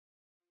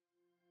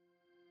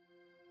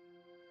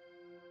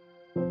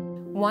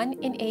1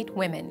 in 8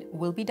 women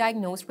will be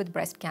diagnosed with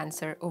breast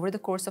cancer over the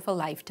course of a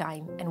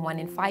lifetime, and 1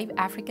 in 5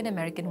 African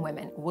American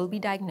women will be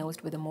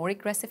diagnosed with a more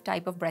aggressive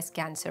type of breast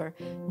cancer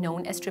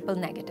known as triple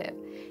negative.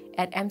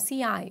 At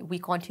MCI, we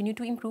continue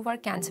to improve our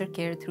cancer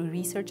care through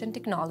research and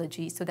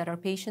technology so that our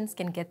patients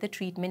can get the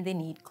treatment they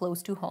need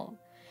close to home.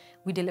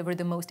 We deliver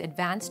the most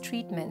advanced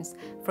treatments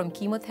from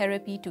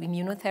chemotherapy to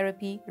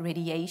immunotherapy,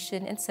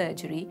 radiation, and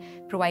surgery,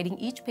 providing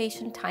each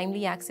patient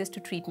timely access to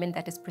treatment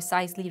that is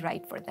precisely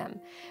right for them.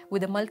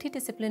 With a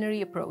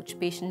multidisciplinary approach,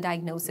 patient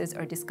diagnoses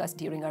are discussed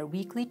during our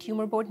weekly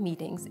tumor board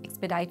meetings,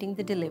 expediting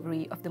the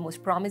delivery of the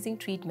most promising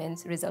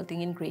treatments,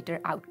 resulting in greater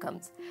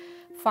outcomes.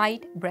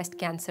 Fight breast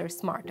cancer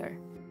smarter.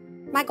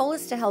 My goal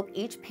is to help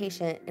each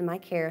patient in my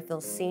care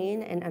feel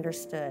seen and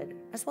understood,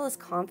 as well as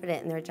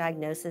confident in their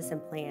diagnosis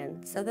and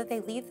plan, so that they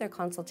leave their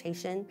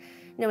consultation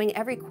knowing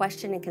every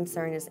question and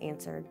concern is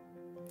answered.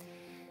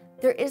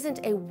 There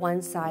isn't a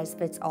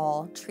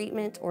one-size-fits-all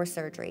treatment or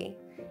surgery.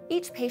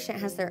 Each patient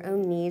has their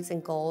own needs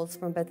and goals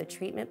from both a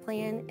treatment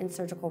plan and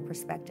surgical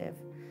perspective.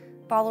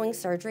 Following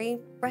surgery,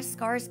 breast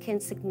scars can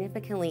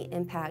significantly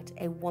impact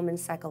a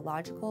woman's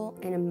psychological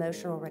and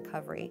emotional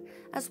recovery,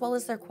 as well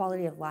as their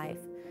quality of life.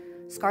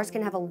 Scars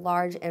can have a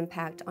large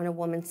impact on a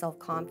woman's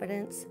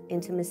self-confidence,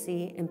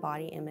 intimacy, and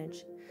body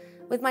image.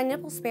 With my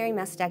nipple-sparing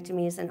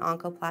mastectomies and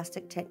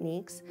oncoplastic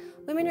techniques,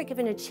 women are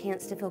given a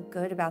chance to feel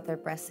good about their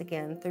breasts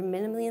again through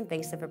minimally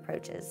invasive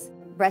approaches.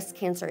 Breast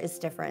cancer is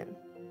different,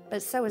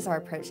 but so is our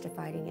approach to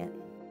fighting it.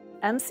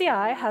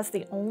 MCI has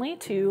the only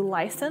 2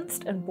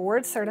 licensed and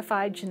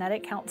board-certified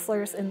genetic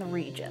counselors in the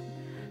region.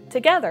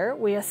 Together,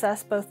 we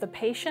assess both the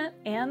patient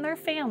and their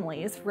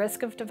family's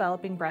risk of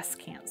developing breast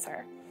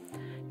cancer.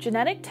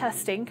 Genetic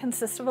testing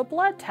consists of a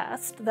blood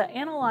test that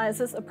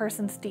analyzes a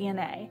person's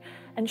DNA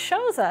and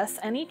shows us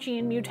any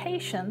gene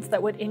mutations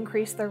that would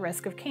increase their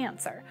risk of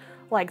cancer,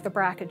 like the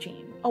BRCA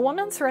gene. A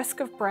woman's risk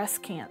of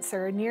breast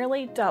cancer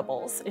nearly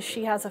doubles if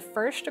she has a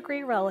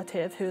first-degree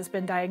relative who has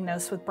been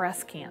diagnosed with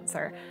breast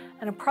cancer,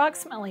 and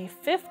approximately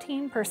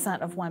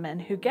 15% of women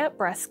who get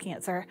breast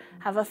cancer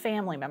have a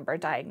family member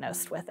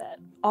diagnosed with it.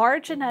 Our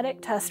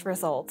genetic test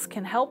results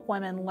can help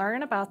women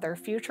learn about their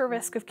future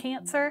risk of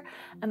cancer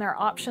and their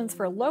options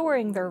for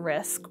lowering their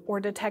risk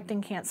or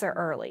detecting cancer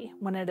early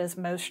when it is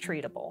most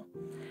treatable.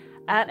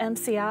 At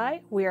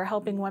MCI, we are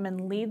helping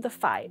women lead the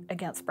fight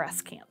against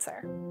breast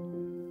cancer.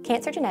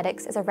 Cancer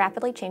genetics is a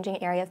rapidly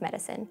changing area of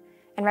medicine,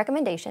 and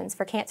recommendations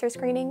for cancer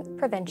screening,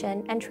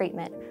 prevention, and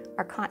treatment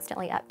are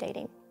constantly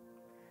updating.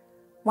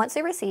 Once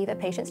we receive a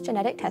patient's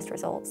genetic test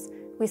results,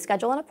 we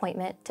schedule an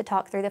appointment to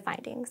talk through the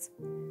findings.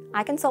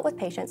 I consult with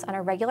patients on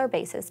a regular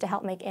basis to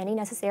help make any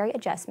necessary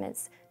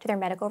adjustments to their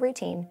medical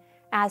routine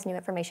as new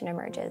information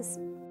emerges.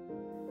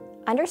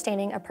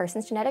 Understanding a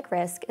person's genetic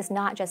risk is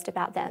not just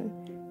about them,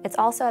 it's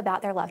also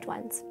about their loved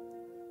ones.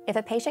 If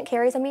a patient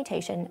carries a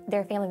mutation,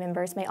 their family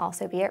members may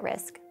also be at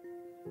risk.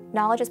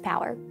 Knowledge is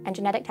power, and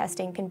genetic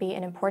testing can be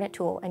an important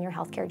tool in your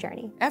healthcare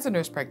journey. As a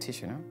nurse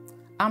practitioner,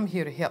 I'm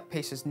here to help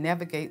patients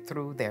navigate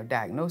through their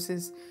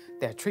diagnosis,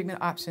 their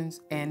treatment options,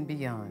 and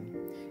beyond.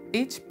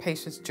 Each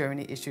patient's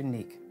journey is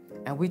unique,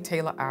 and we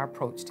tailor our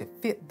approach to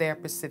fit their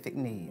specific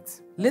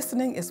needs.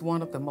 Listening is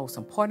one of the most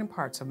important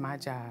parts of my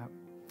job.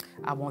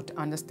 I want to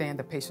understand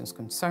the patient's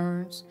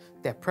concerns,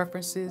 their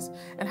preferences,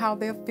 and how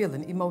they're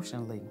feeling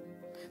emotionally.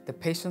 The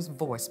patient's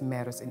voice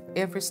matters in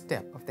every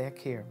step of their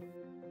care.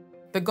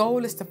 The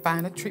goal is to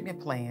find a treatment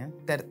plan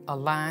that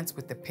aligns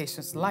with the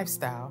patient's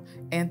lifestyle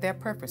and their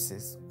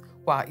preferences,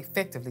 while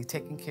effectively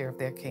taking care of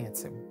their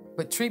cancer.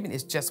 But treatment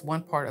is just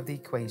one part of the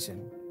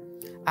equation.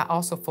 I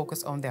also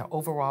focus on their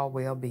overall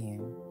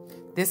well-being.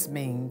 This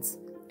means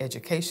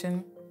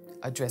education,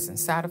 addressing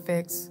side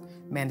effects,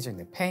 managing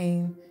the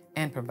pain,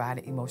 and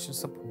providing emotional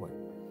support.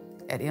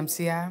 At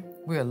MCI,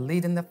 we are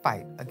leading the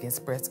fight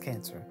against breast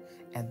cancer,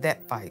 and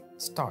that fight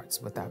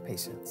starts with our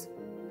patients.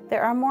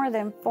 There are more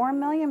than 4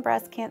 million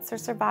breast cancer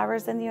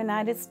survivors in the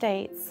United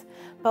States,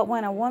 but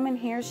when a woman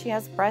hears she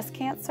has breast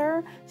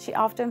cancer, she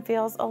often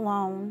feels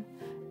alone.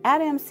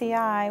 At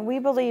MCI, we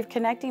believe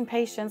connecting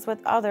patients with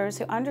others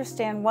who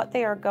understand what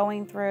they are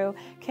going through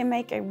can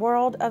make a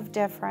world of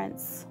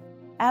difference.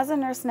 As a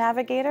nurse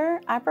navigator,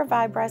 I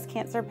provide breast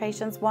cancer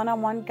patients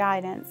one-on-one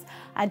guidance,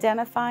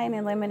 identify and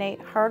eliminate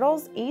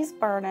hurdles, ease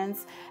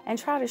burdens, and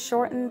try to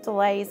shorten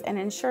delays and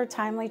ensure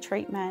timely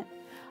treatment.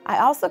 I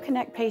also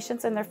connect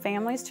patients and their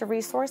families to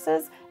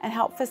resources and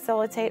help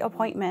facilitate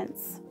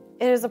appointments.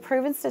 It is a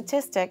proven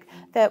statistic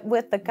that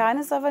with the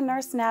guidance of a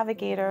nurse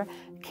navigator,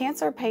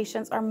 cancer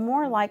patients are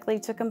more likely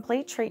to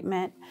complete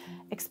treatment,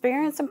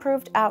 experience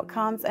improved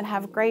outcomes, and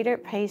have greater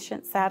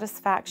patient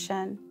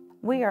satisfaction.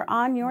 We are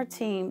on your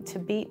team to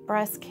beat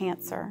breast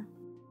cancer.